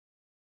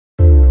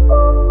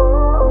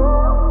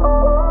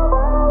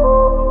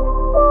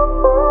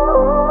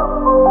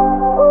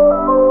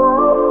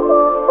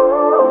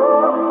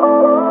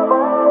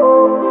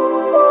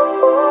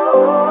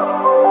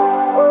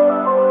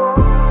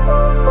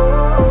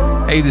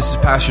Hey, this is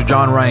Pastor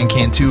John Ryan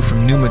Cantu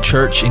from Pneuma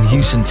Church in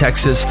Houston,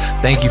 Texas.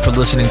 Thank you for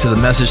listening to the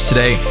message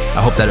today.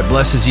 I hope that it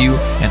blesses you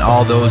and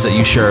all those that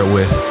you share it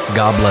with.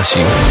 God bless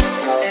you.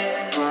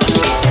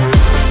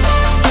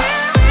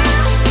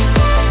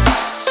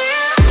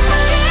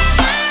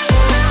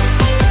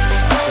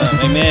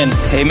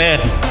 Amen.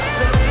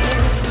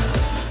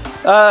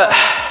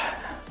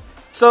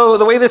 So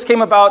the way this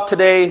came about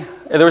today,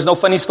 there was no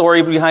funny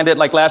story behind it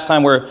like last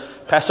time where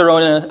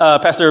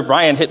Pastor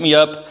Brian hit me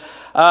up.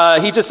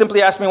 He just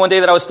simply asked me one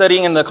day that I was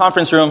studying in the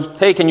conference room,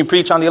 hey, can you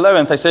preach on the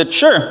 11th? I said,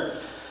 sure.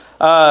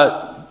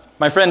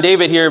 My friend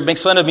David here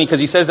makes fun of me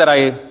because he says that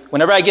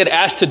whenever I get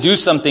asked to do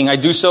something, I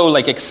do so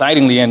like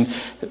excitingly and,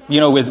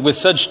 with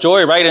such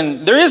joy, right?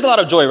 And there is a lot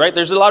of joy, right?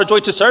 There's a lot of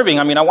joy to serving.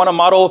 I mean, I want to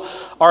model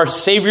our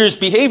Savior's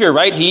behavior,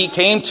 right? He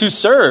came to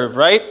serve,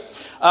 right?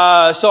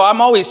 So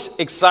I'm always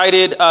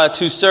excited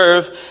to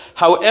serve.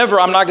 However,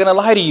 I'm not going to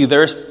lie to you.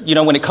 There's,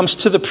 when it comes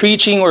to the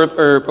preaching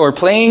or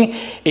playing,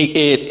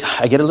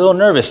 I get a little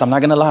nervous. I'm not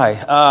going to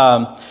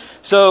lie.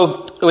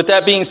 So with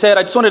that being said,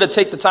 I just wanted to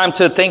take the time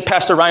to thank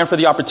Pastor Ryan for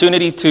the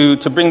opportunity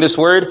to bring this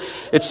word.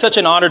 It's such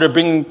an honor to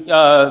bring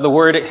the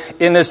word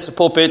in this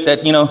pulpit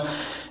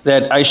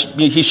that I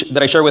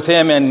share with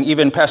him, and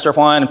even Pastor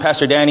Juan and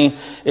Pastor Danny.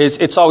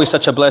 It's always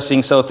such a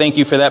blessing. So thank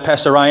you for that,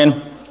 Pastor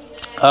Ryan.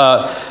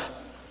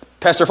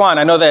 Pastor Juan,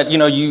 I know that,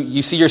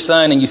 you see your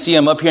son and you see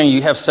him up here and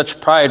you have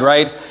such pride,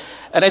 right?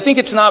 And I think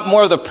it's not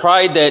more of the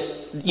pride that,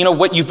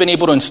 what you've been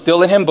able to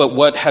instill in him, but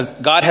what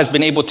God has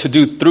been able to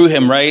do through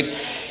him, right?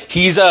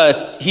 He's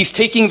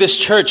taking this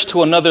church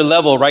to another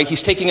level, right?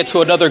 He's taking it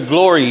to another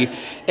glory.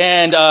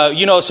 And,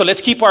 so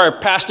let's keep our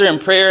pastor in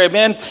prayer,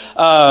 amen?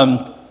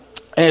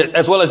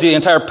 As well as the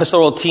entire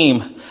pastoral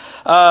team.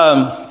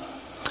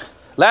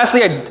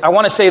 Lastly, I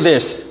want to say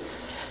this.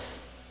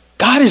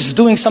 God is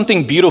doing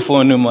something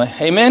beautiful in Pneuma.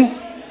 Amen?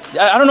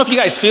 I don't know if you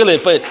guys feel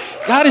it, but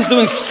God is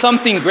doing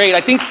something great.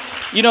 I think,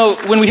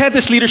 when we had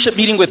this leadership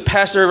meeting with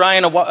Pastor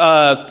Ryan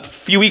a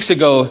few weeks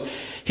ago,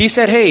 he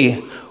said,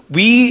 hey,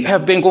 we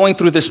have been going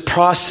through this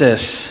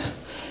process,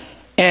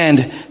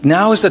 and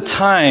now is the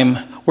time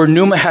where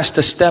Pneuma has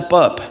to step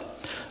up,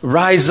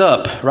 rise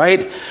up,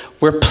 right?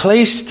 We're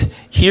placed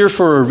here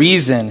for a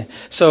reason.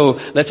 So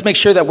let's make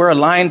sure that we're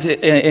aligned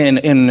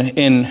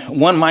in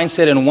one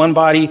mindset, in one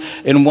body,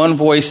 in one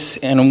voice,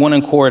 and in one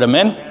accord.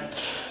 Amen?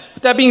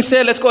 With that being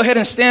said, let's go ahead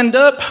and stand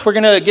up. We're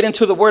going to get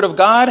into the Word of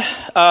God.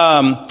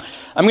 I'm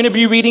going to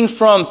be reading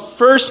from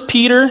 1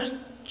 Peter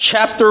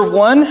chapter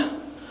 1.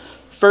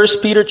 1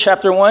 Peter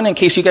chapter 1, in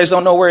case you guys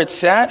don't know where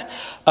it's at.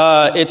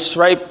 It's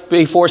right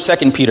before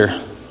 2 Peter.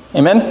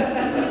 Amen?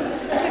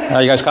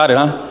 You guys caught it,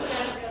 huh?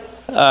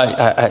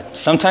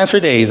 Sometimes for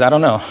days, I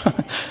don't know.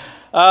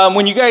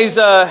 When you guys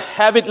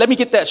have it, let me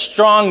get that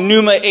strong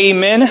Pneuma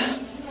amen.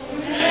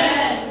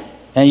 Amen.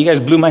 And you guys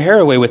blew my hair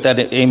away with that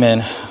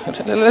amen.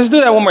 Let's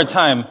do that one more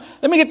time.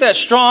 Let me get that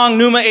strong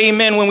Pneuma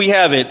amen when we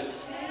have it.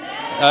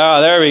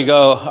 Oh, there we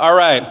go. All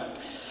right.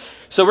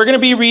 So we're going to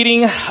be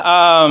reading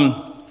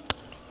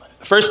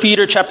 1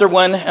 Peter chapter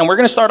 1, and we're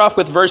going to start off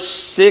with verse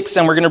 6,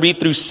 and we're going to read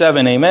through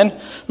 7, amen? I'm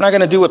not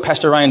going to do what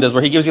Pastor Ryan does,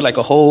 where he gives you like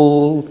a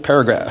whole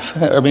paragraph,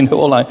 a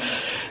whole line.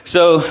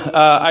 So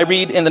I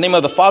read, in the name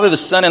of the Father, the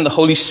Son, and the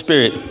Holy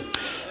Spirit.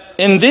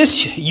 In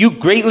this you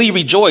greatly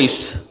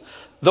rejoice,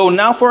 though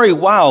now for a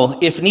while,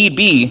 if need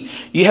be,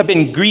 you have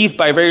been grieved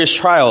by various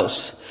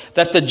trials,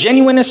 that the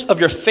genuineness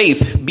of your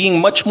faith, being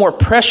much more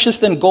precious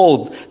than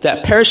gold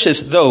that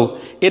perishes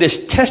though it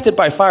is tested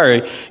by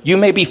fire, you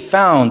may be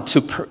found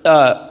to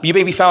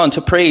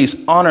praise,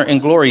 honor, and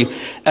glory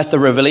at the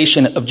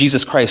revelation of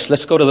Jesus Christ.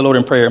 Let's go to the Lord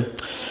in prayer.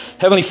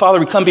 Heavenly Father,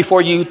 we come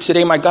before you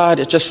today, my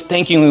God, just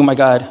thanking you, my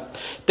God.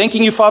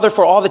 Thanking you, Father,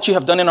 for all that you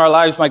have done in our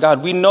lives, my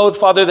God. We know,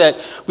 Father,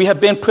 that we have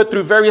been put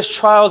through various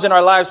trials in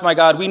our lives, my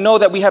God. We know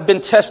that we have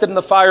been tested in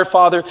the fire,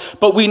 Father,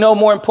 but we know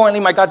more importantly,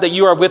 my God, that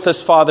you are with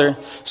us, Father.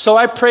 So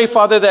I pray,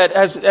 Father, that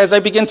as I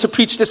begin to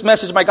preach this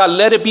message, my God,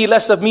 let it be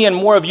less of me and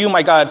more of you,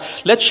 my God.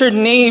 Let your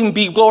name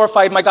be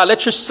glorified, my God.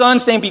 Let your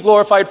Son's name be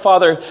glorified,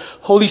 Father.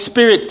 Holy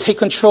Spirit, take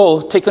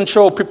control.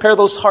 Prepare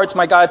those hearts,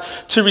 my God,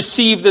 to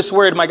receive this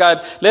word, my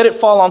God. Let it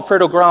fall on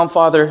fertile ground,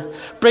 Father.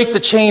 Break the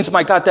chains,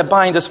 my God, that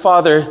bind us,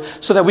 Father,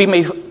 so that we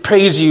may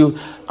praise you,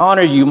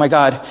 honor you, my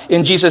God.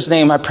 In Jesus'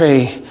 name I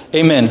pray.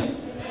 Amen.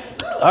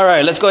 All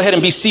right, let's go ahead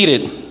and be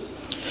seated.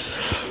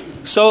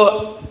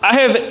 So I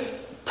have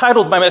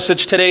titled my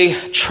message today,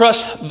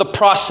 Trust the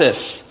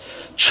Process.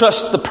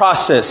 Trust the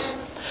process.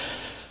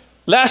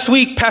 Last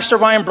week, Pastor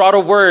Ryan brought a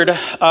word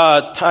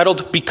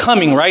titled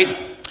Becoming, right?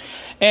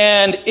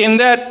 And in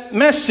that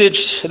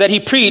message that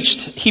he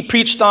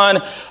preached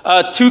on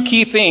two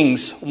key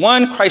things.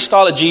 One,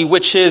 Christology,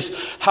 which is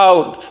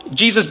how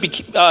Jesus,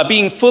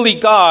 being fully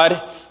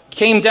God,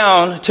 came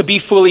down to be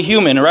fully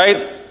human,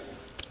 right?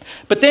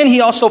 But then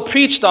he also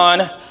preached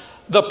on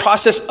the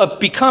process of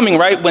becoming,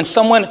 right? When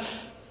someone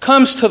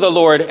comes to the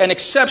Lord and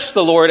accepts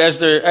the Lord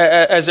as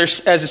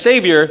a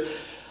Savior,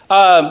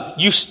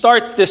 you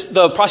start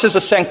the process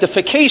of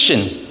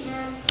sanctification.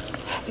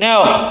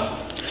 Now,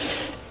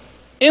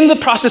 in the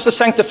process of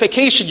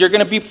sanctification, you're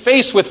going to be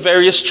faced with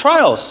various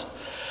trials.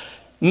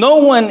 No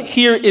one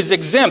here is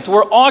exempt.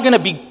 We're all going to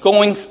be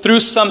going through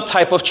some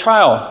type of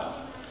trial.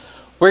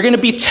 We're going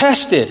to be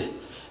tested.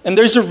 And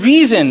there's a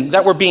reason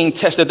that we're being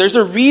tested. There's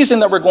a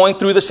reason that we're going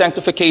through the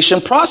sanctification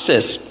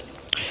process.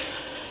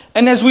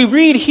 And as we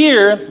read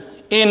here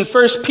in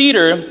 1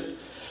 Peter,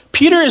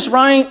 Peter is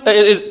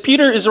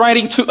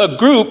writing to a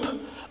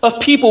group of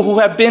people who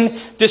have been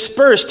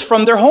dispersed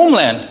from their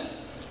homeland.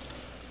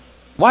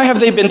 Why have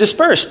they been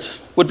dispersed?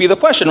 Would be the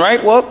question,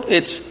 right? Well,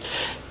 it's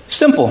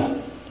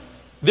simple.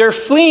 They're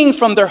fleeing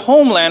from their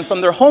homeland,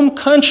 from their home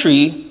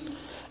country,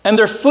 and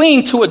they're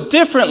fleeing to a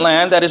different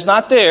land that is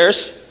not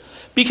theirs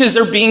because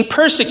they're being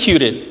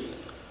persecuted.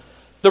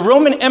 The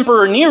Roman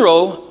Emperor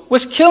Nero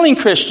was killing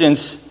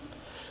Christians.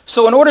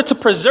 So in order to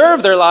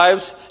preserve their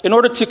lives, in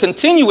order to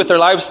continue with their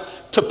lives,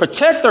 to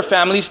protect their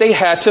families, they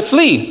had to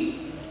flee.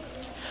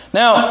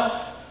 Now,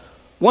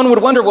 one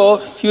would wonder, well,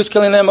 he was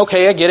killing them.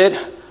 Okay, I get it.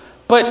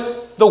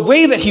 But the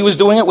way that he was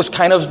doing it was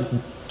kind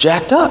of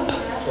jacked up.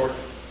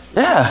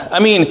 Yeah, I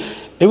mean,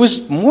 it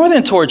was more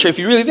than torture. If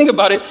you really think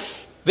about it,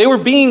 they were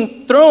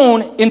being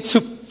thrown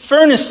into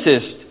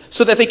furnaces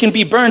so that they can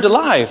be burned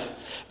alive.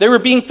 They were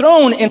being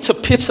thrown into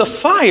pits of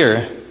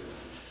fire.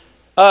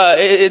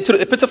 They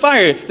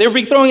were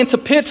being thrown into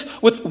pits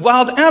with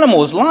wild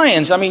animals,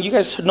 lions. I mean, you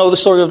guys know the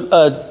story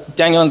of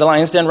Daniel and the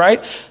lion's den,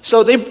 right?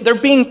 So they're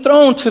being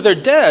thrown to their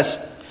deaths,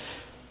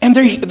 and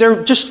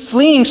they're just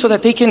fleeing so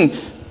that they can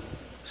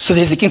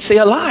stay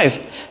alive.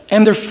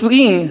 And they're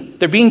fleeing,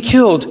 they're being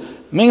killed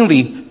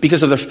mainly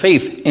because of their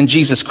faith in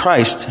Jesus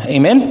Christ.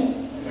 Amen.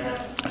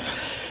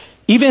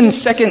 Even in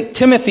 2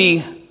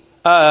 Timothy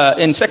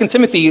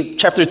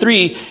chapter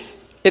 3,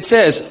 it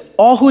says,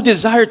 all who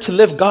desire to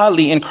live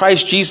godly in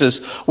Christ Jesus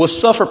will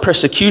suffer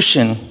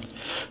persecution.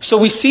 So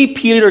we see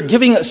Peter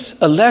giving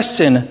us a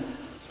lesson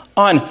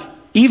on,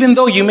 even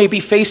though you may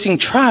be facing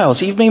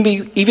trials,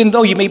 even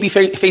though you may be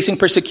facing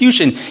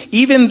persecution,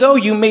 even though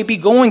you may be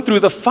going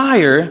through the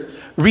fire,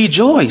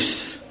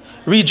 rejoice.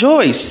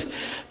 Rejoice.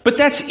 But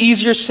that's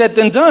easier said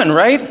than done,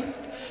 right?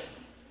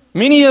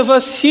 Many of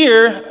us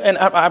here, and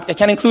I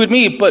can't include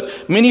me,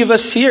 but many of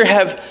us here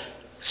have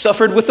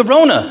suffered with the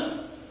Rona.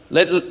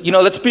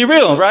 Let's be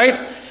real,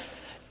 right?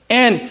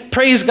 And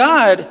praise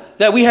God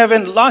that we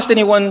haven't lost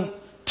anyone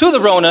to the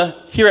Rona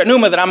here at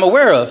Numa that I'm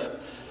aware of,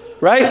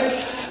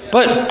 right?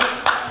 But,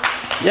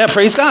 yeah,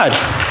 praise God.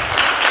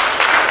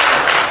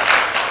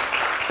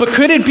 But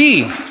could it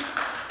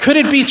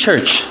be,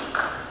 church,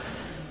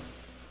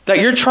 that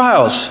your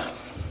trials,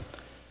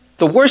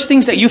 the worst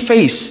things that you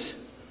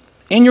face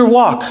in your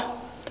walk,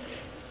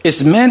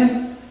 is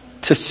meant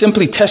to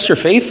simply test your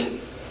faith?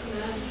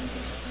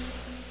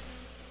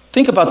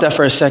 Think about that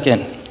for a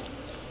second.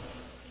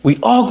 We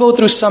all go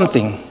through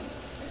something.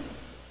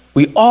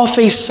 We all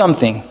face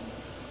something.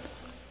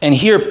 And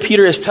here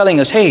Peter is telling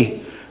us,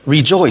 hey,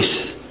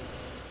 rejoice.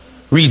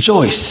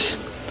 Rejoice.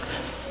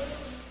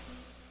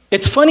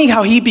 It's funny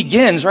how he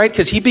begins, right?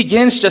 Because he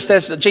begins just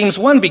as James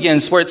 1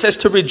 begins, where it says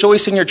to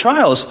rejoice in your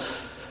trials.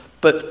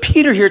 But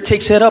Peter here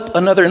takes it up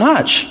another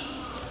notch.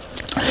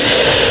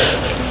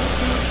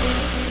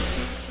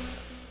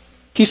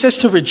 He says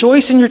to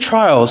rejoice in your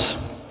trials,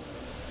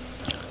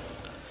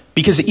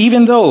 because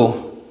even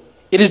though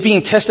it is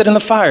being tested in the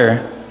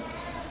fire,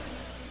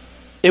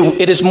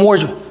 it is more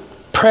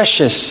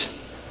precious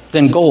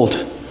than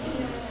gold,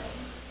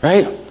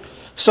 right?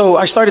 So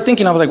I started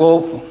thinking, I was like,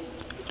 well,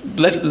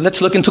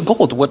 let's look into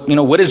gold.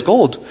 What is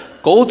gold?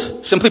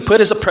 Gold, simply put,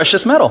 is a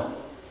precious metal.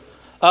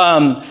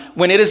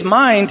 When it is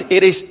mined,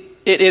 it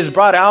is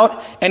brought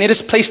out and it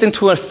is placed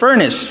into a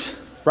furnace,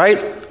 right?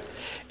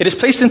 It is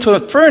placed into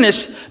a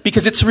furnace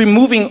because it's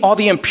removing all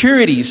the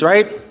impurities,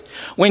 right?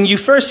 When you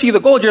first see the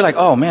gold, you're like,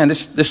 oh man,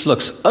 this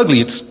looks ugly.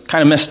 It's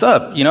kind of messed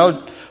up,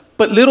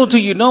 But little do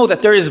you know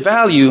that there is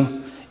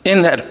value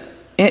in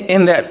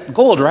that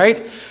gold,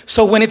 right?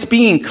 So when it's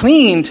being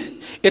cleaned,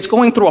 it's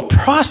going through a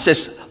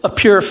process of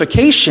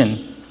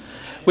purification.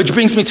 Which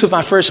brings me to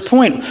my first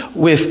point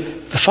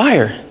with the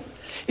fire.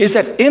 Is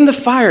that in the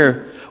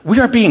fire, we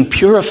are being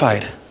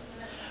purified.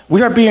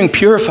 We are being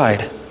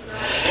purified.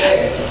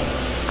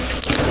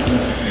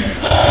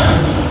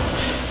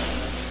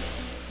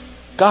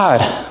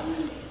 God,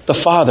 the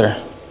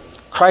Father,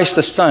 Christ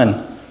the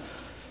Son,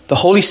 the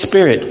Holy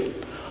Spirit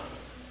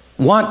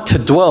want to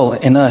dwell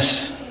in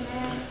us.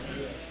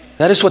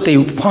 That is what they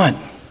want.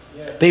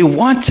 They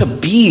want to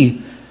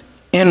be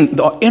in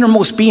the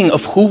innermost being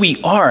of who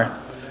we are.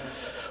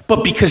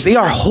 But because they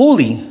are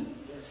holy,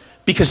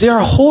 they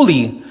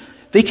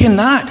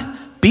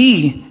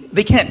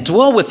can't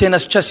dwell within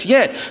us just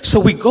yet. So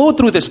we go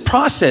through this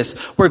process.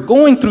 We're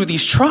going through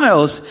these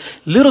trials.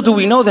 Little do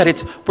we know that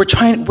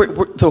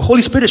the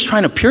Holy Spirit is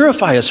trying to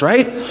purify us,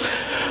 right?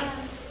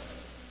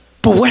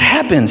 But what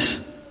happens?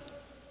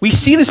 We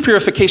see this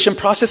purification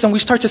process and we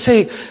start to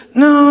say,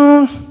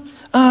 no,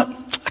 I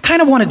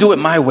kind of want to do it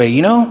my way,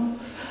 you know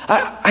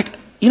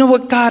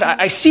what, God,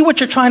 I see what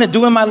you're trying to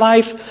do in my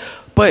life,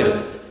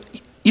 but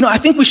I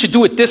think we should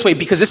do it this way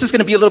because this is going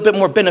to be a little bit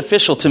more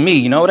beneficial to me.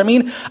 You know what I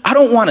mean? I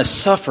don't want to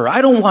suffer.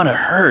 I don't want to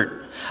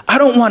hurt. I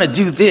don't want to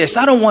do this.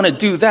 I don't want to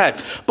do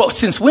that. But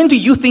since when do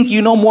you think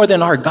you know more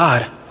than our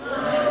God?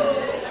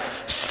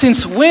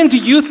 Since when do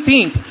you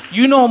think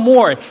you know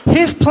more?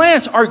 His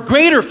plans are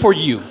greater for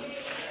you.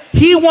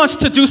 He wants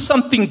to do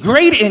something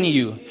great in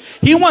you.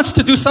 He wants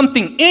to do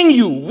something in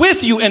you,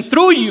 with you, and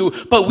through you.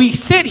 But we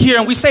sit here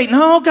and we say,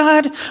 no,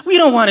 God, we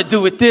don't want to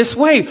do it this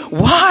way.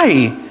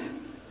 Why?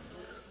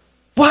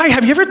 Why?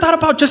 Have you ever thought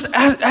about just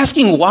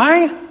asking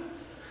why?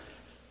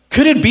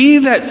 Could it be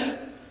that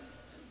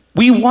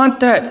we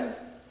want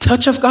that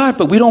touch of God,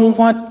 but we don't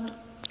want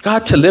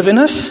God to live in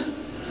us?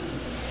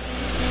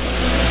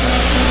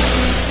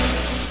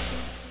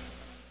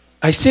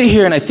 I sit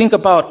here and I think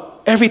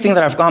about everything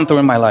that I've gone through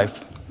in my life.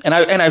 And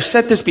I've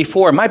said this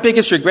before. My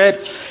biggest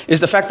regret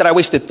is the fact that I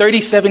wasted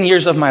 37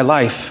 years of my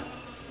life.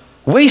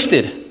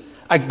 Wasted.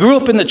 I grew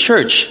up in the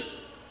church,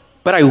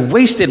 but I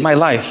wasted my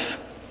life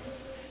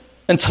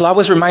until I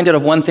was reminded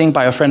of one thing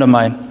by a friend of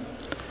mine.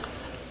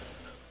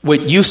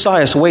 What you saw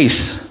as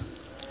waste,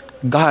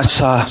 God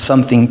saw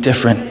something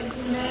different.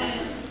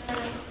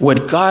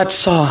 What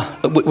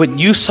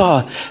you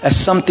saw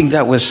as something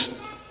that was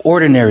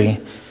ordinary,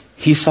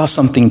 He saw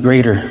something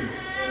greater.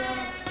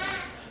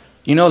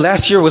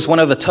 Last year was one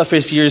of the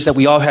toughest years that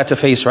we all had to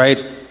face, right?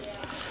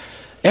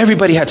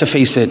 Everybody had to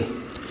face it.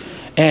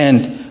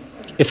 And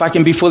if I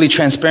can be fully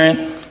transparent,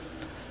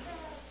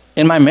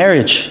 in my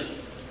marriage,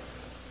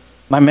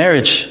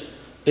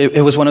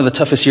 it was one of the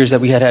toughest years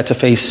that we had to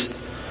face.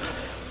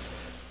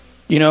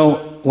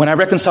 When I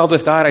reconciled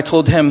with God, I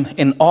told Him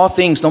in all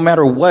things, no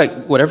matter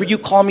whatever you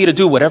call me to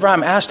do, whatever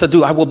I'm asked to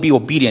do, I will be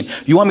obedient.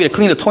 You want me to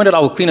clean the toilet, I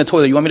will clean the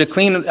toilet. You want me to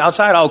clean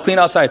outside, I will clean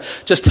outside.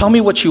 Just tell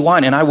me what you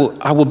want and I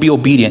will be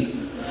obedient.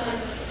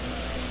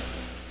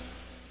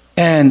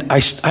 And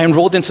I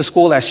enrolled into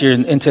school last year,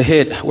 into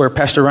HIT, where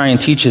Pastor Ryan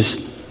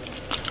teaches.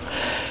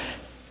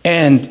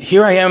 And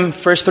here I am,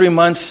 first 3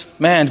 months,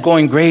 man,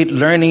 going great,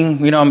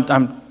 learning.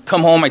 I'm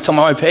come home, I tell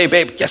my wife, hey,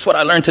 babe, guess what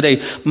I learned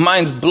today?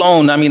 Mind's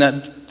blown.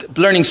 I'm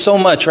learning so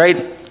much, right?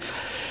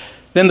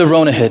 Then the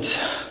Rona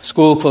hits,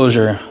 school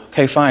closure.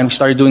 Okay, fine, we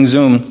started doing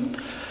Zoom.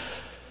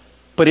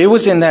 But it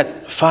was in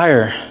that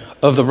fire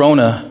of the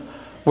Rona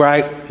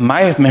where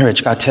my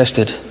marriage got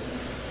tested.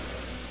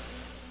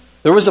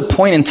 There was a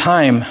point in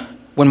time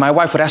when my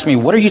wife would ask me,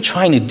 what are you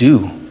trying to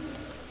do?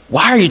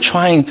 Why are you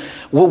trying?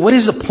 What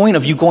is the point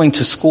of you going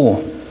to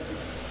school?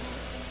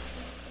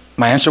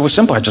 My answer was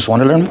simple. I just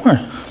want to learn more.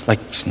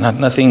 It's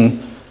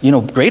nothing,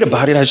 great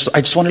about it. I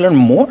just want to learn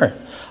more.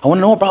 I want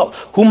to know about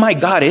who my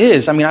God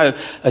is.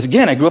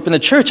 I grew up in the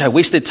church. I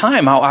wasted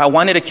time. I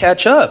wanted to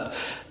catch up.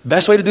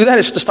 Best way to do that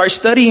is to start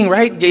studying,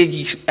 right?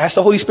 Ask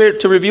the Holy Spirit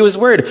to reveal His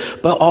word,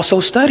 but also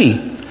study.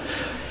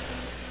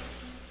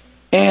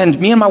 And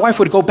me and my wife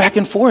would go back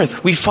and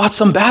forth. We fought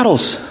some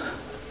battles.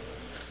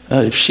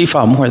 She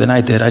fought more than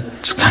I did. I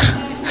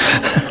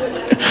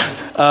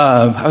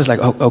was like,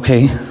 oh,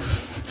 okay.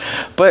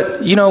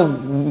 But,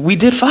 we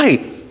did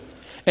fight.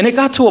 And it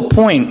got to a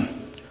point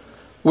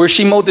where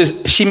she made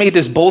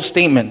this bold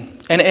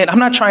statement. And I'm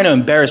not trying to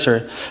embarrass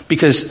her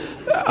because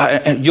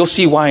you'll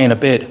see why in a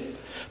bit.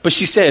 But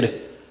she said,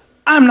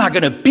 I'm not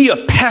going to be a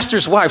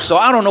pastor's wife, so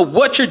I don't know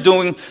what you're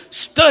doing,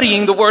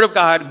 studying the Word of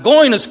God,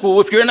 going to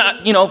school if you're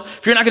not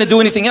going to do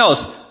anything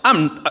else.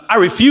 I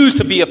refuse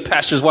to be a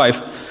pastor's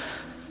wife.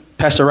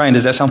 Pastor Ryan,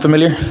 does that sound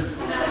familiar?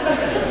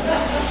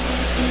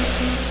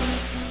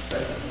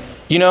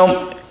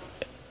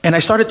 And I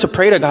started to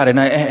pray to God, and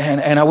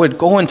I would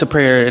go into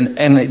prayer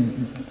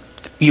and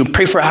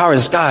pray for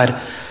hours. God,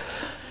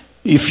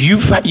 if you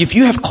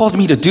have called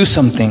me to do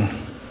something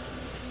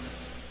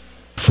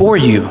for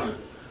you,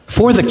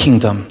 for the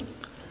kingdom,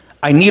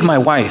 I need my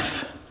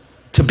wife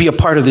to be a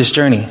part of this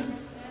journey.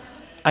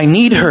 I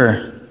need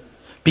her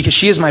because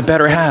she is my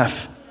better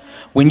half.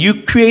 When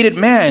you created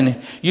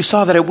man, you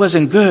saw that it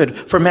wasn't good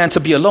for man to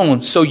be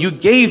alone. So you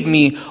gave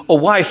me a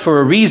wife for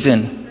a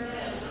reason.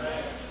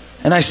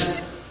 And I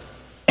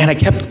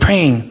kept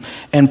praying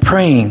and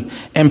praying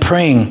and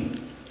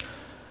praying.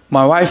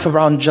 My wife,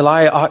 around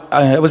July,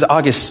 it was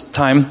August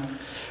time,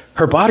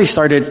 her body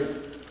started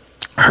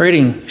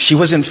hurting. She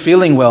wasn't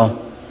feeling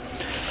well.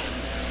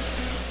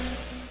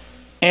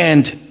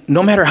 And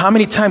no matter how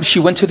many times she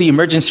went to the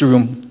emergency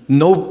room,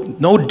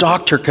 no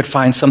doctor could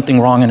find something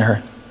wrong in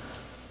her.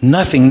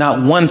 Nothing,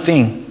 not one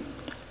thing.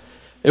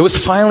 It was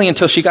finally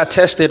until she got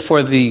tested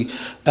for the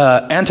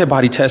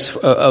antibody test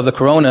of the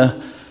corona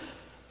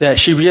that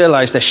she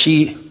realized that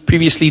she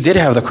previously did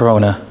have the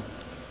corona.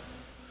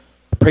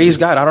 Praise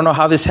God. I don't know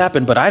how this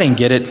happened, but I didn't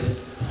get it.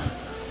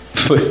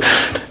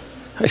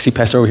 I see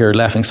Pastor over here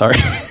laughing. Sorry.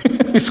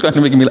 He's trying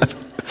to make me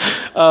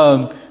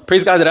laugh.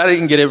 Praise God that I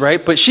didn't get it,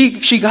 right? But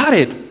she got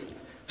it.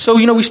 So,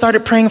 we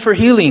started praying for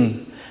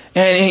healing.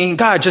 And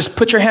God, just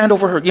put your hand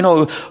over her,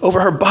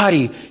 over her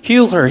body.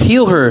 Heal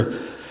her.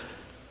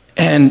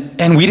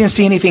 And we didn't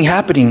see anything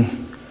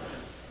happening.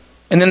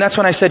 And then that's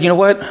when I said, you know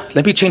what?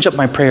 Let me change up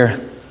my prayer.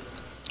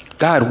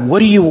 God, what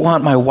do you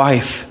want my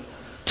wife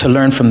to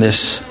learn from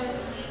this?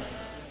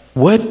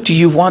 What do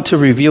you want to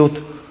reveal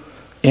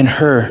in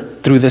her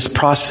through this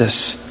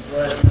process?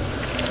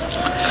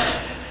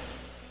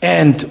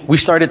 And we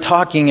started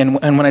talking, and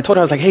when I told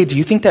her, I was like, hey, do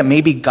you think that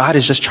maybe God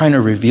is just trying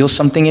to reveal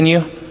something in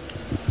you?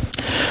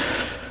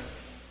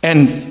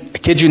 And I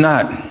kid you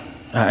not,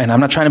 and I'm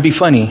not trying to be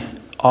funny,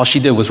 all she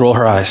did was roll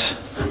her eyes.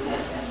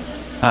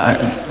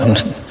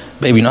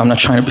 Baby, no, I'm not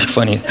trying to be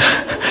funny.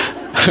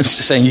 I'm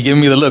just saying, you're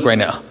giving me the look right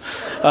now.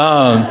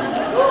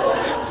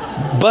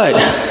 But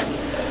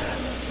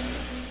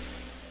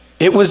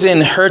it was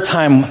in her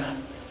time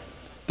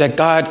that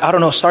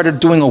God, started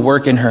doing a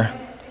work in her.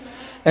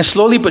 And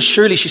slowly but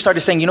surely, she started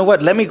saying, you know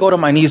what, let me go to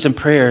my knees in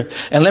prayer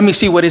and let me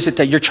see what is it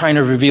that you're trying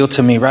to reveal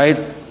to me, right?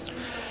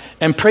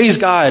 And praise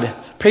God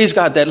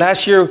that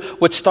last year,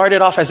 what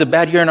started off as a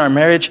bad year in our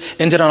marriage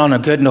ended on a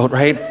good note,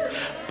 right?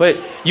 But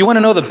you want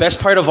to know the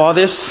best part of all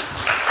this?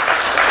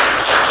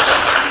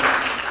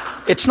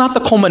 It's not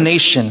the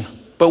culmination,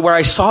 but where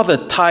I saw the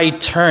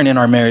tide turn in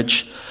our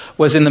marriage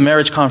was in the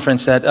marriage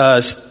conference that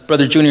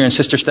Brother Junior and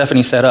Sister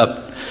Stephanie set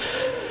up.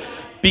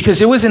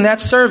 Because it was in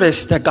that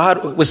service that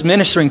God was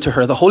ministering to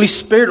her. The Holy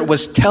Spirit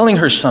was telling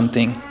her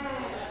something.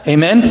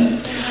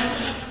 Amen?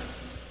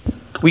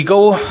 We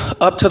go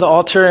up to the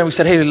altar and we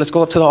said, hey, let's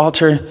go up to the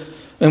altar.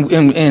 And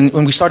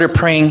when we started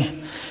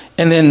praying,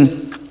 and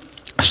then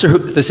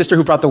the sister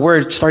who brought the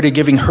word started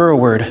giving her a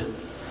word.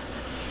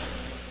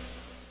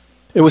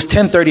 It was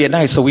 10:30 at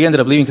night, so we ended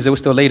up leaving because it was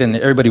still late and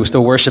everybody was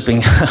still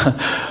worshiping.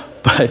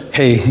 But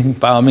hey,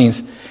 by all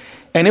means.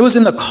 And it was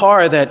in the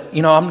car that,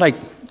 I'm like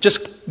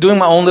just doing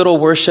my own little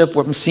worship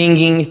where I'm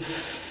singing.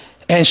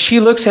 And she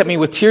looks at me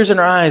with tears in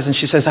her eyes and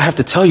she says, I have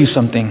to tell you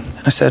something.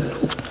 And I said,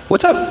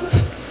 what's up?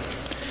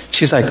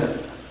 She's like,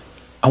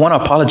 I want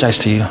to apologize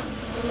to you.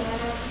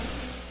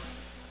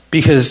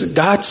 Because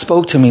God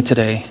spoke to me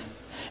today.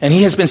 And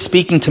he has been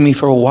speaking to me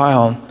for a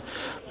while.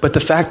 But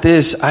the fact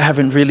is, I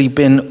haven't really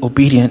been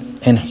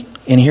obedient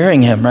in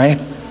hearing him, right?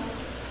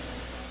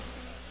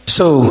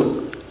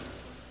 So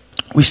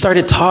we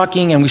started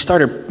talking and we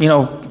started,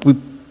 we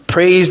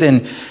praised.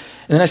 And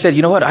then I said,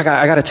 you know what? I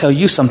got to tell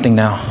you something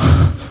now.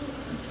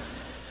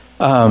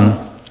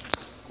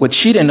 What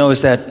she didn't know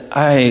is that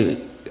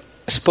I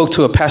spoke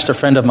to a pastor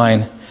friend of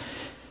mine.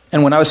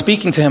 And when I was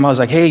speaking to him, I was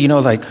like, hey,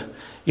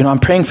 I'm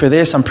praying for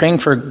this. I'm praying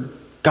for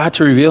God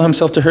to reveal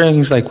himself to her. And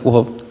he's like,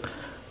 well,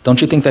 don't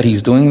you think that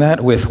he's doing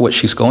that with what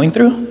she's going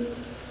through?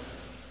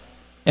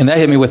 And that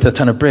hit me with a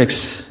ton of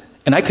bricks.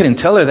 And I couldn't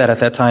tell her that at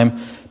that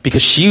time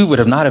because she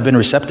would not have been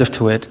receptive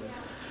to it.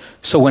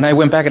 So when I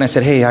went back and I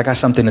said, hey, I got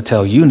something to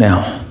tell you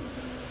now,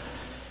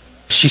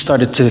 she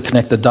started to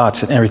connect the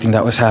dots and everything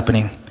that was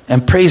happening.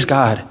 And praise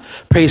God,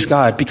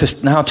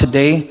 because now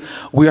today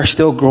we are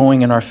still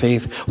growing in our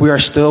faith. We are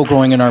still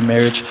growing in our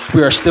marriage.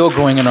 We are still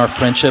growing in our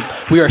friendship.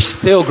 We are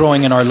still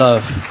growing in our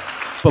love.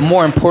 But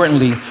more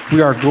importantly,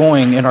 we are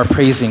growing in our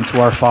praising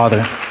to our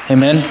Father.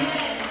 Amen?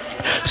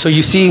 So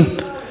you see,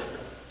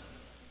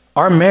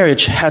 our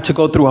marriage had to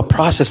go through a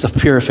process of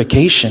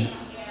purification.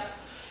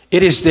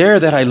 It is there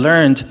that I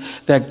learned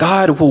that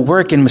God will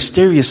work in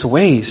mysterious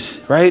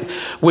ways, right?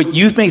 What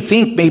you may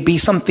think may be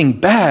something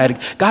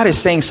bad, God is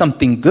saying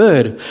something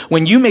good.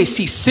 When you may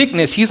see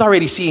sickness, he's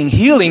already seeing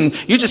healing.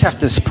 You just have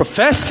to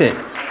profess it.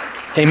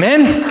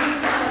 Amen?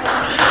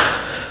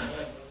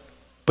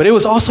 But it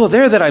was also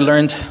there that I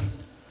learned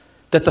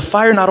that the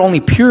fire not only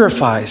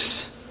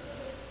purifies,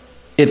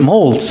 it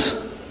molds.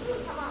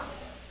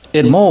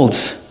 It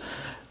molds.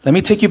 Let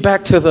me take you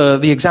back to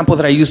the example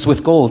that I used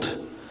with gold.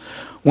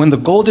 When the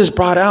gold is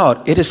brought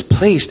out, it is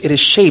placed, it is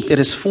shaped, it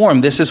is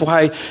formed. This is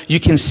why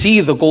you can see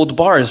the gold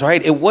bars, right?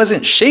 It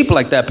wasn't shaped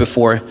like that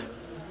before. I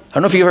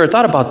don't know if you've ever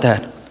thought about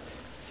that.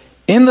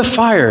 In the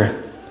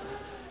fire,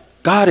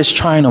 God is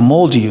trying to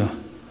mold you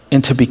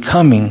into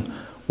becoming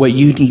what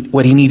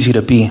he needs you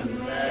to be.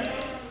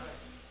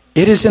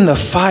 It is in the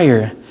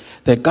fire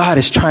that God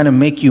is trying to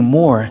make you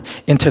more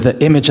into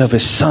the image of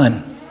his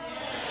Son.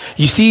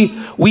 You see,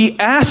 we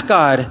ask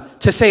God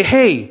to say,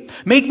 hey,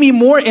 make me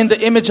more in the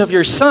image of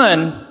your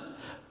Son,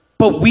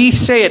 but we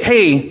say it,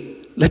 hey,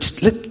 let's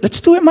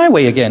do it my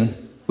way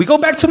again. We go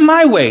back to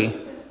my way.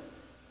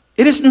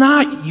 It is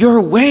not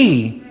your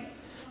way.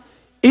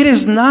 It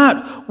is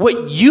not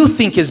what you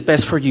think is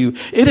best for you.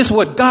 It is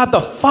what God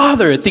the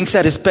Father thinks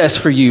that is best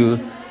for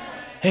you.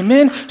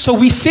 Amen. So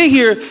we sit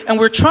here and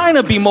we're trying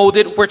to be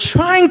molded. We're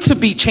trying to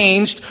be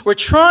changed. We're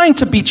trying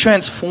to be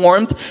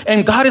transformed.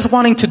 And God is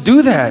wanting to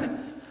do that.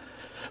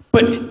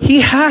 But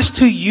he has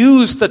to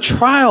use the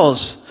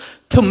trials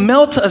to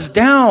melt us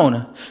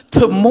down,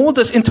 to mold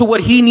us into what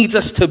he needs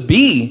us to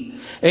be.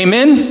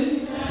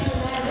 Amen.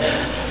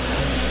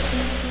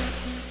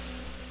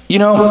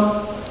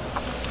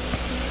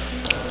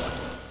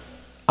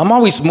 I'm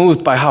always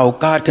moved by how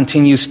God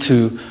continues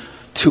to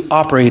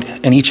operate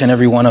in each and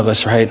every one of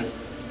us, right?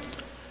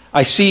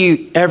 I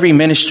see every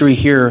ministry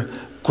here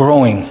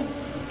growing.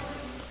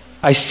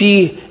 I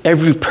see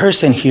every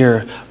person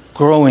here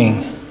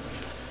growing.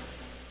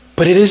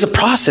 But it is a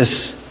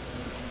process.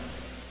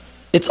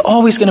 It's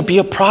always going to be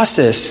a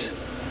process.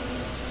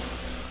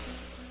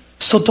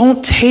 So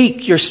don't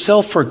take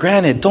yourself for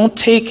granted. Don't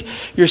take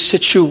your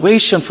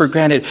situation for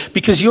granted,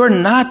 because you're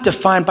not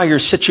defined by your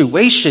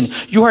situation.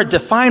 You are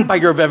defined by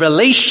your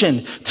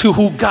revelation to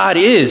who God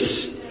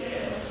is.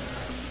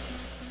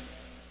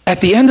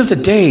 At the end of the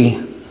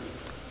day,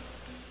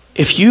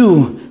 if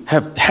you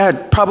have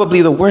had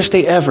probably the worst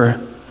day ever,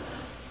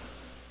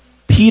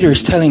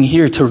 Peter's telling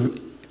you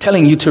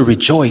to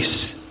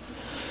rejoice.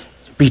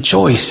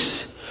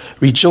 Rejoice.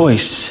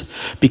 Rejoice.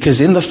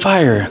 Because in the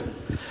fire,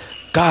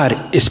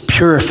 God is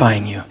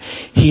purifying you.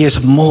 He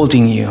is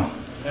molding you.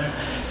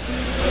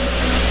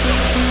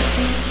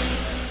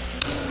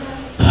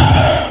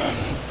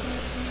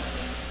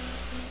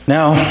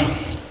 Now,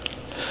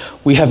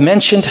 we have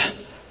mentioned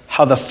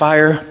how the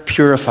fire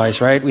purifies,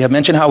 right? We have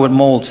mentioned how it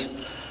molds.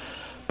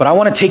 But I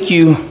want to take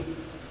you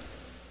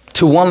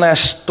to one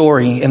last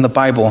story in the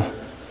Bible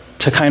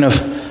to kind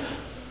of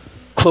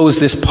close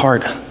this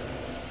part.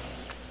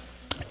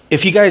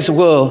 If you guys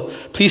will,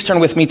 please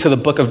turn with me to the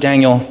book of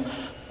Daniel.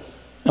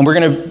 And we're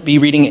going to be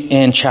reading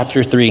in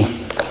chapter 3.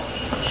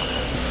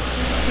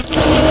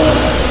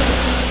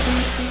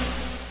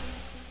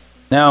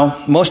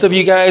 Now, most of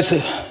you guys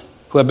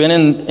who have been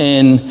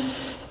in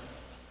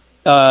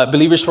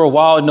believers for a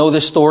while know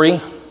this story.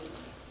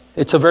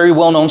 It's a very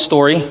well-known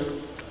story.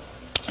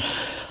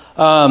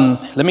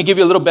 Let me give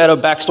you a little bit of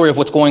backstory of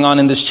what's going on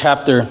in this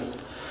chapter.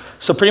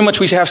 So pretty much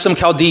we have some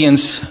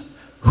Chaldeans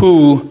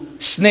who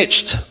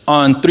snitched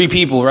on 3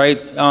 people, right?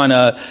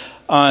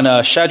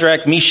 On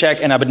Shadrach, Meshach,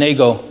 and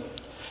Abednego.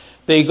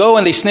 They go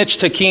and they snitch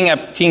to King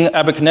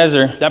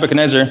Nebuchadnezzar,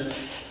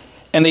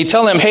 and they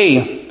tell him,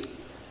 hey,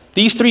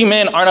 these 3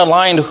 men aren't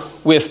aligned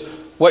with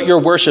who you're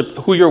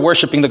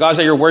worshiping, the gods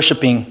that you're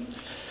worshiping.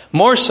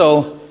 More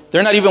so,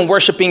 they're not even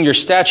worshiping your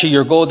statue,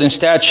 your golden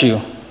statue.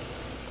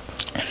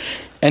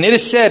 And it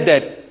is said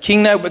that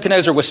King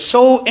Nebuchadnezzar was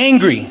so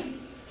angry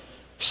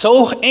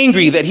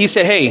that he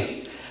said,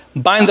 hey,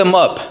 bind them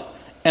up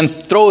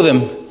and throw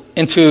them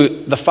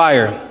into the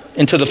fire,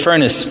 into the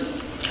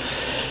furnace.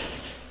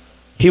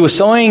 He was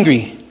so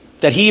angry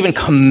that he even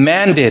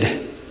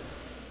commanded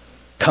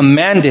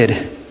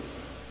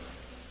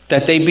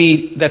that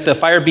the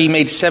fire be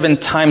made 7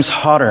 times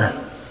hotter.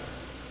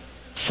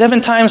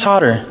 7 times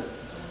hotter.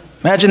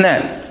 Imagine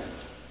that.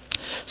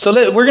 So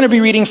we're going to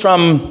be reading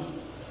from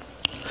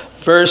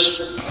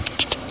verse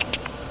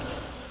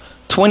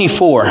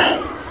 24.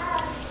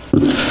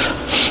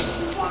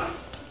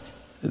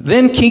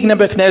 Then King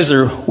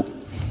Nebuchadnezzar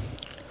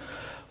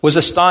was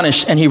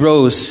astonished, and he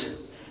rose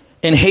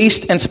in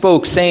haste and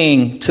spoke,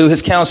 saying to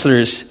his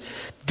counselors,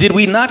 did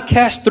we not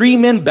cast 3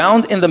 men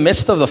bound in the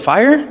midst of the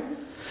fire?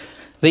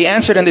 They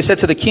answered and they said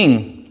to the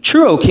king,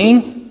 true, O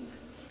king.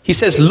 He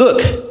says,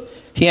 look,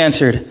 he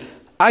answered,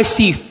 I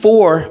see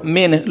 4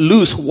 men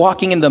loose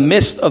walking in the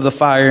midst of the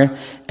fire,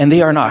 and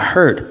they are not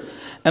hurt.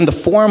 And the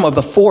form of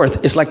the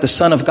 4th is like the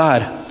Son of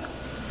God.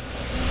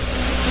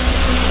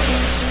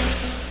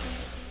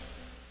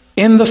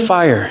 In the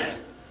fire,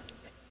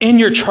 in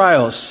your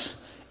trials,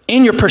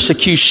 in your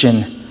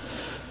persecution,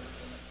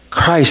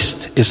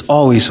 Christ is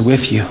always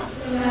with you.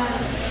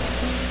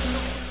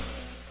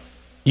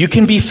 You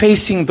can be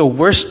facing the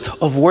worst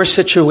of worst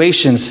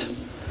situations,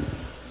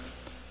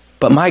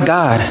 but my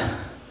God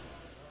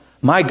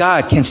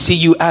can see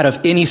you out of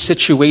any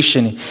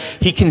situation.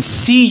 He can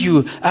see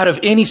you out of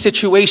any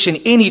situation,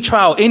 any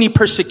trial, any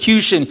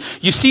persecution.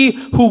 You see,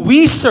 who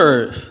we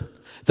serve,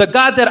 the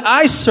God that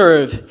I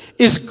serve,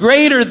 is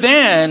greater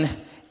than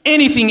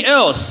anything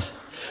else.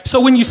 So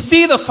when you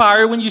see the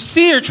fire, when you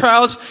see your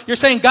trials, you're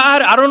saying,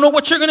 God, I don't know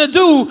what you're going to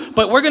do,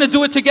 but we're going to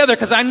do it together,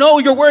 because I know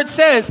your word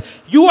says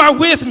you are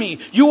with me.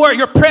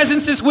 Your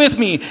presence is with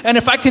me. And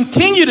if I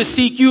continue to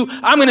seek you,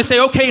 I'm going to say,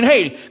 okay, and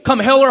hey, come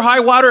hell or high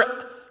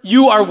water,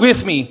 you are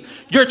with me.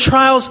 Your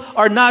trials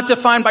are not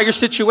defined by your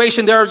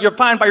situation. You're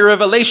defined by your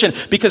revelation,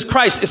 because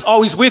Christ is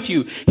always with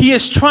you. He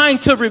is trying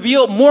to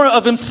reveal more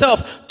of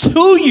himself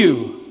to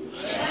you.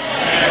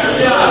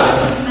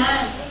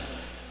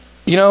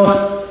 You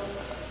know,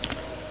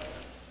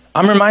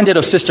 I'm reminded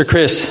of Sister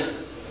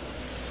Chris,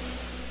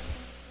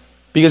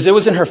 because it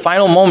was in her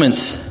final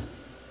moments.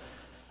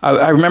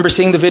 I remember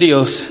seeing the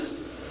videos.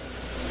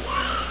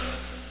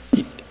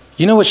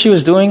 You know what she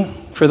was doing?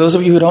 For those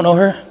of you who don't know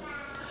her,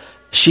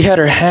 she had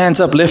her hands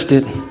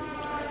uplifted.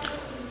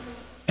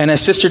 And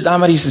as Sister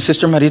Damaris and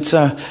Sister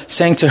Maritza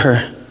sang to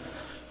her,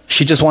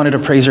 she just wanted to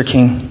praise her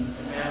King.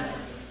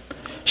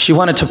 She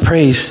wanted to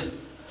praise.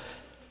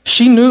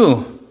 She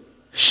knew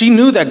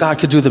that God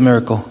could do the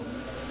miracle.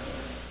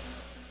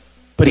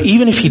 But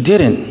even if he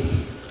didn't,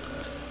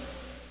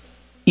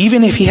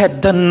 even if he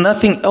had done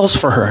nothing else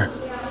for her,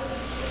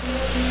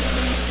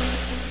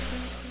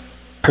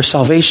 her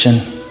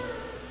salvation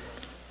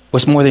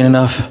was more than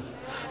enough.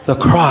 The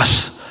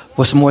cross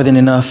was more than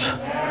enough.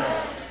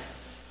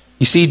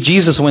 You see,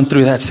 Jesus went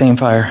through that same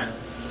fire.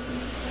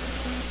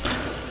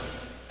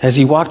 As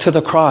he walked to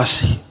the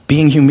cross,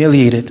 being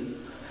humiliated,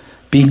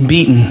 being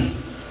beaten,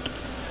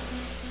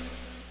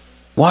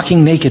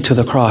 walking naked to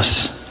the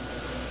cross.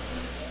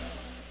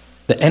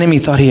 The enemy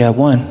thought he had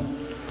won.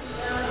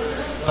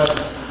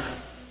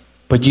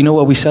 But you know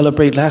what we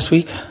celebrate last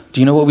week?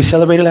 Do you know what we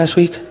celebrated last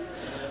week?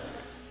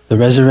 The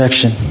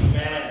resurrection.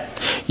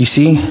 You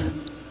see,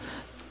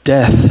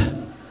 death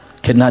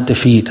cannot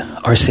defeat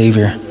our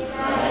Savior.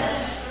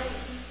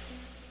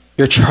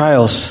 Your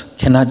trials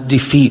cannot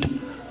defeat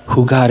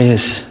who God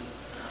is.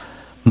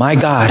 My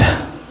God,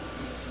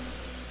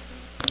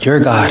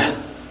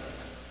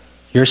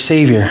 your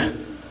Savior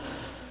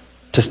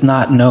does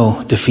not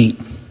know defeat.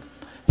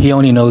 He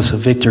only knows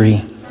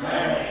victory.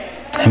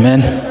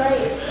 Amen.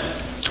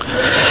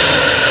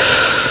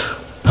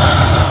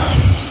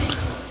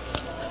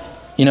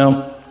 You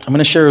know, I'm going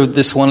to share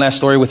this one last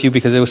story with you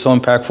because it was so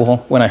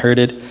impactful when I heard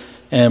it.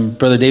 And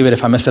Brother David,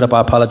 if I mess it up,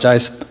 I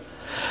apologize.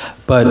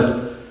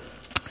 But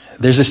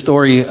there's a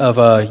story of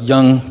a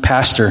young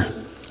pastor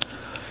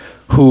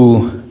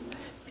who,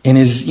 in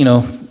his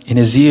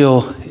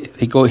zeal,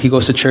 he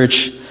goes to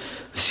church.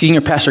 The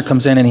senior pastor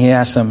comes in and he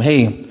asks him,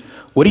 "Hey,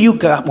 what do you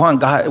want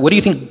God? What do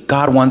you think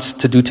God wants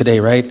to do today?"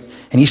 Right?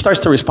 And he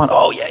starts to respond,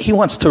 "Oh yeah, He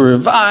wants to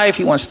revive.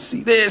 He wants to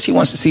see this. He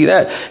wants to see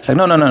that." It's like,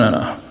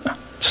 no.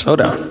 Slow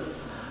down.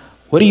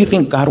 What do you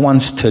think God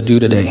wants to do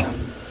today?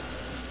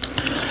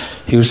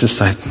 He was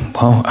just like,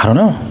 "Well, I don't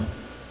know."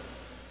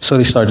 So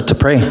they started to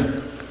pray.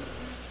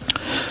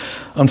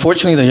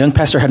 Unfortunately, the young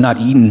pastor had not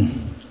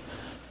eaten.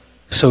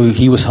 So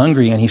he was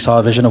hungry and he saw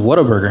a vision of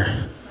Whataburger.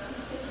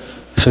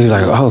 So he's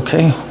like, "Oh,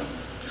 okay."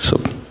 So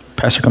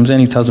pastor comes in,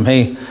 he tells him,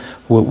 "Hey,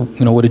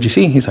 what did you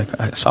see?" He's like,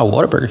 "I saw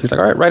Whataburger." He's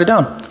like, "All right, write it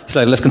down." He's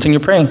like, "Let's continue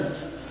praying."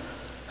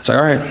 It's like,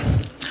 "All right."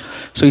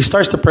 So he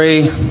starts to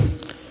pray,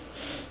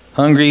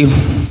 hungry.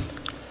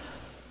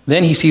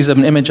 Then he sees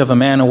an image of a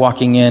man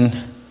walking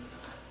in,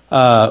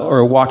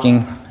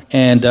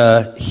 and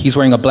he's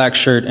wearing a black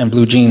shirt and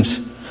blue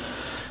jeans.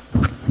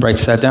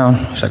 Writes that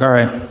down. He's like, "All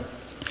right."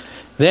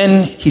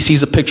 Then he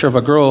sees a picture of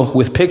a girl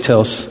with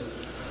pigtails.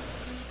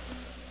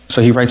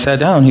 So he writes that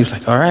down. He's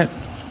like, "All right,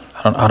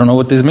 I don't know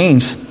what this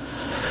means."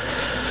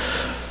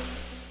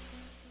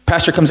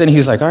 Pastor comes in.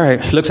 He's like, "All right."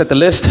 He looks at the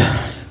list.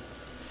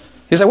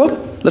 He's like, "Well,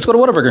 let's go to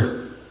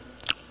Whataburger.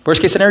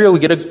 Worst case scenario, we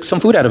get some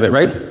food out of it,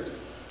 right?"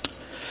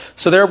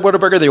 So they're at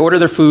Whataburger. They order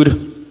their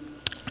food.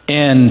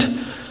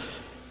 And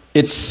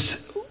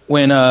it's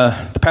when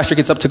the pastor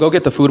gets up to go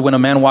get the food when a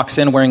man walks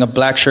in wearing a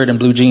black shirt and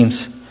blue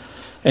jeans.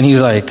 And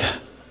he's like,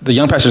 the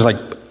young pastor's like,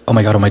 oh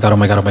my God.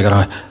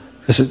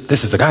 This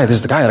is the guy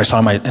that I saw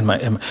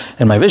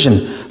in my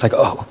vision. Like,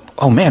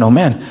 oh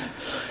man.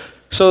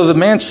 So the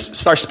man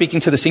starts speaking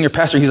to the senior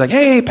pastor. He's like,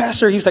 "Hey,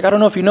 pastor." He's like, "I don't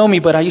know if you know me,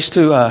 but I used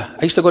to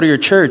go to your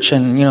church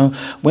and,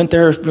 went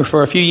there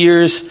for a few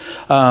years.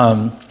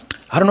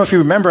 I don't know if you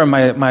remember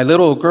my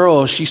little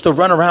girl. She used to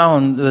run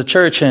around the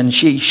church and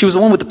she was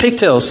the one with the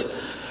pigtails."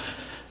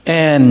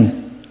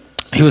 And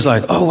he was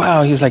like, "Oh,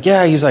 wow." He's like,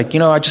 "Yeah." He's like,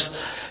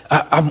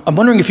 I'm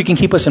wondering if you can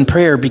keep us in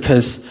prayer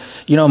because,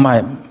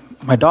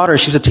 my daughter,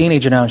 she's a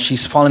teenager now. And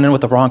she's fallen in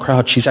with the wrong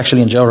crowd. She's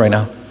actually in jail right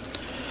now."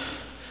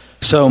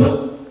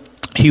 So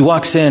he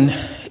walks in.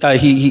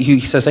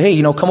 He says,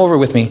 "Hey, come over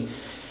with me."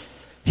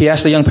 He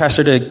asked the young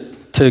pastor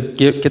to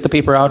get the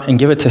paper out and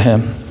give it to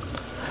him.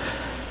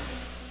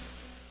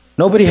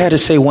 Nobody had to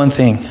say one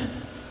thing.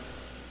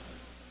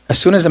 As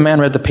soon as the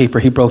man read the paper,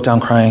 he broke down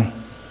crying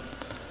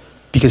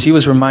because he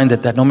was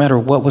reminded that no matter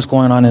what was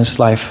going on in his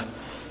life,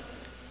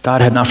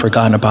 God had not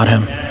forgotten about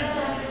him.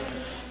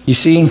 You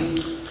see,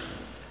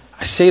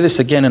 I say this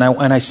again,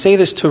 and I say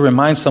this to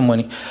remind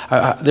someone.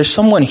 There's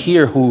someone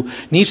here who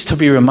needs to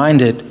be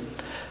reminded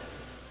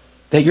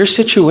that your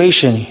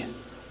situation,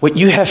 what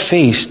you have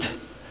faced,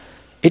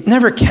 it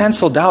never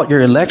canceled out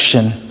your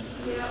election.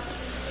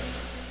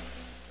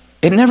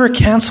 It never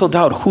canceled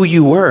out who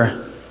you were.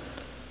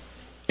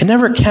 It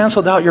never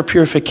canceled out your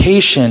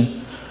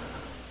purification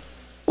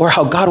or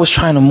how God was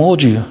trying to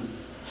mold you.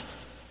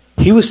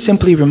 He was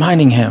simply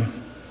reminding him,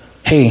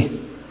 "Hey,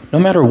 no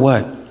matter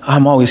what,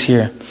 I'm always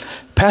here."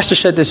 Pastor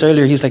said this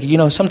earlier. He's like,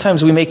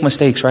 sometimes we make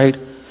mistakes, right?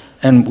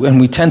 And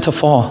we tend to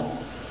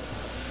fall.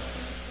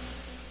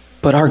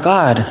 But our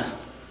God,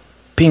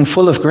 being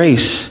full of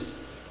grace,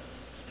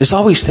 is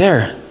always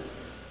there.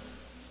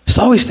 He's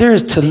always there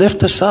to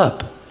lift us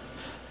up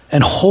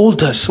and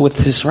hold us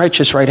with his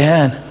righteous right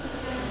hand.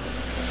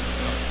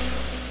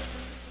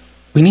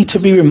 We need to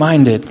be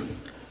reminded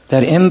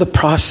that in the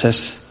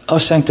process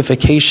of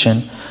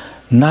sanctification,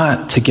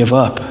 not to give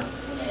up.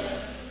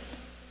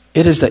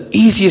 It is the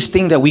easiest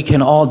thing that we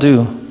can all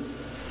do.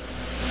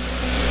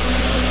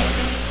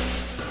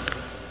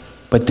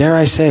 But dare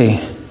I say,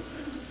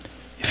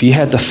 if you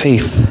had the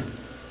faith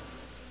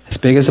as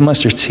big as a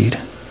mustard seed,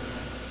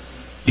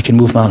 you can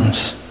move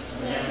mountains.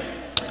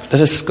 Let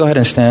us go ahead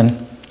and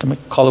stand. Let me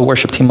call the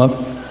worship team up.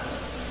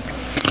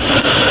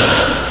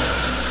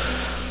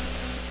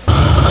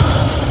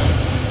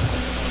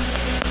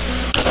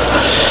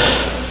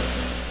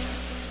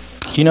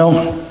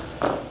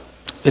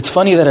 It's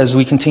funny that as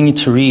we continue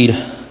to read,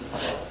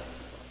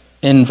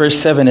 in verse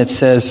 7 it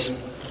says,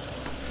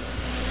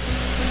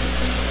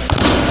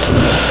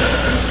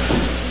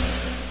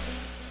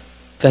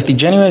 that the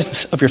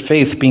genuineness of your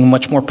faith being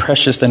much more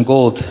precious than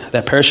gold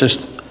that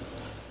perishes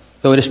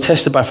though it is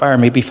tested by fire,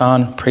 may be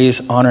found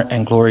praise, honor,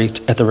 and glory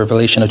at the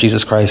revelation of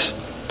Jesus Christ.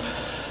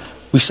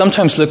 We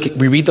sometimes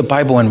we read the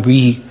Bible and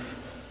we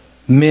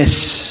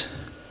miss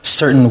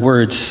certain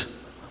words.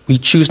 We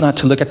choose not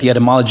to look at the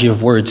etymology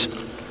of words.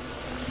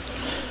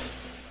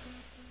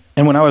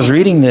 And when I was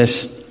reading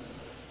this,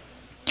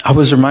 I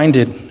was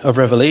reminded of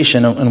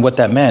Revelation and what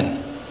that meant.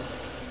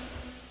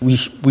 We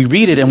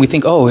read it and we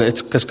think, oh,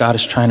 it's because God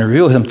is trying to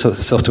reveal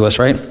himself to us,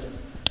 right?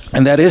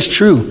 And that is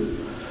true.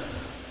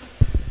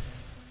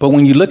 But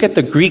when you look at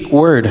the Greek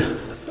word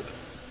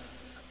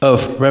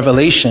of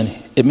revelation,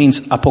 it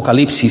means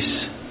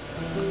apocalypsis.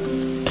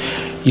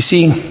 You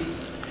see,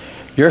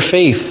 your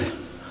faith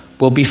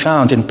will be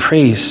found in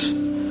praise,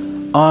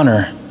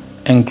 honor,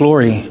 and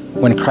glory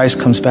when Christ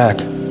comes back.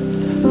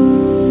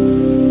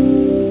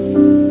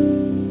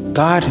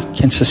 God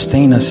can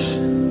sustain us.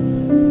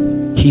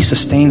 He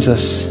sustains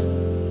us.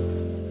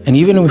 And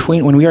even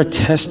when we are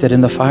tested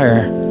in the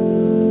fire,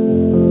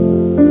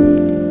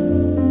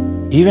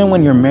 even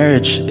when your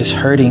marriage is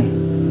hurting,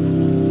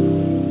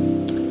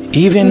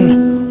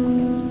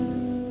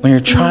 even when you're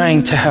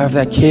trying to have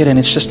that kid and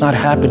it's just not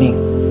happening,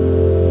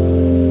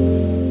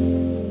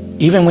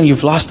 even when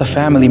you've lost a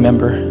family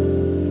member,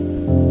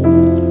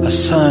 a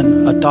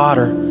son, a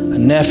daughter, a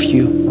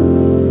nephew,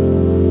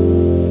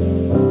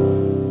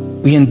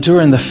 we endure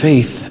in the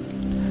faith,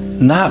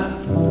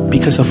 not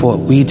because of what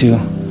we do,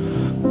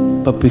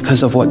 but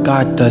because of what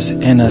God does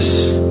in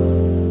us.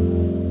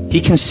 He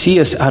can see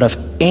us out of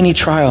any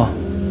trial,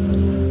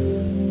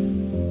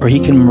 or he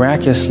can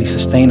miraculously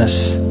sustain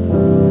us.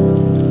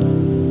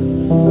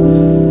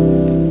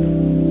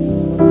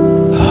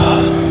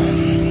 Oh,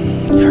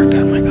 you're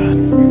good, my God.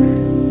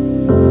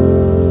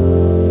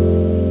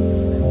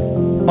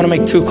 I want to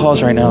make 2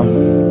 calls right now.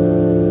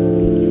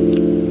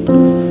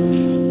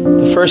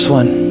 The first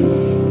one,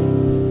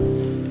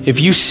 if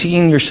you've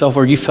seen yourself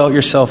or you felt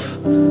yourself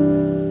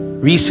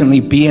recently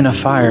be in a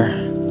fire,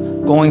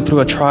 going through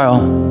a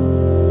trial,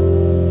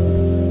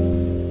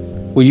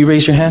 will you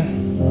raise your hand?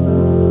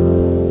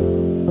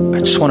 I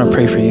just want to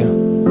pray for you.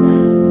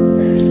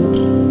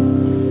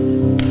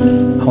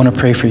 I want to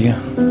pray for you.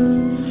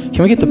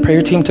 Can we get the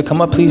prayer team to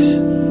come up, please?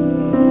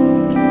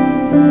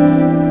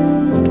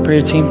 The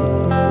prayer team.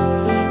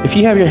 If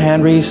you have your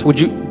hand raised, would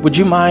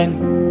you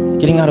mind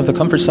getting out of the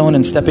comfort zone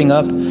and stepping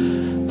up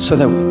so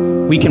that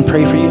we can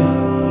pray for you?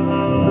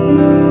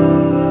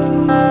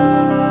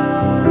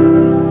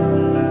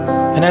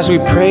 And as we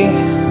pray,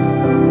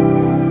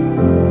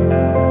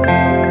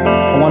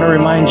 I want to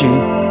remind you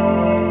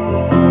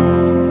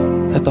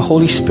that the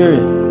Holy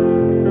Spirit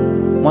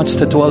wants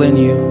to dwell in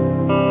you.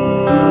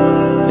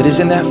 It is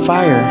in that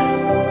fire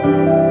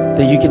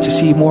that you get to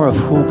see more of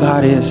who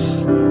God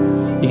is.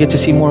 You get to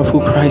see more of who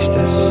Christ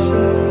is.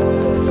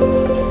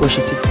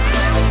 Worship you.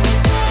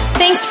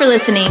 Thanks for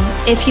listening.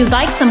 If you'd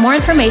like some more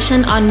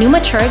information on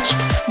Pneuma Church,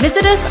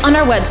 visit us on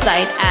our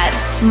website at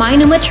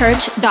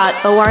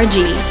mypneumachurch.org.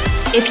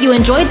 If you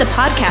enjoyed the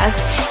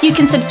podcast, you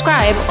can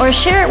subscribe or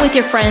share it with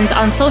your friends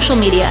on social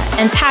media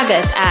and tag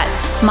us at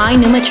My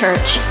Pneuma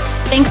Church.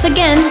 Thanks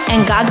again,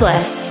 and God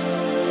bless.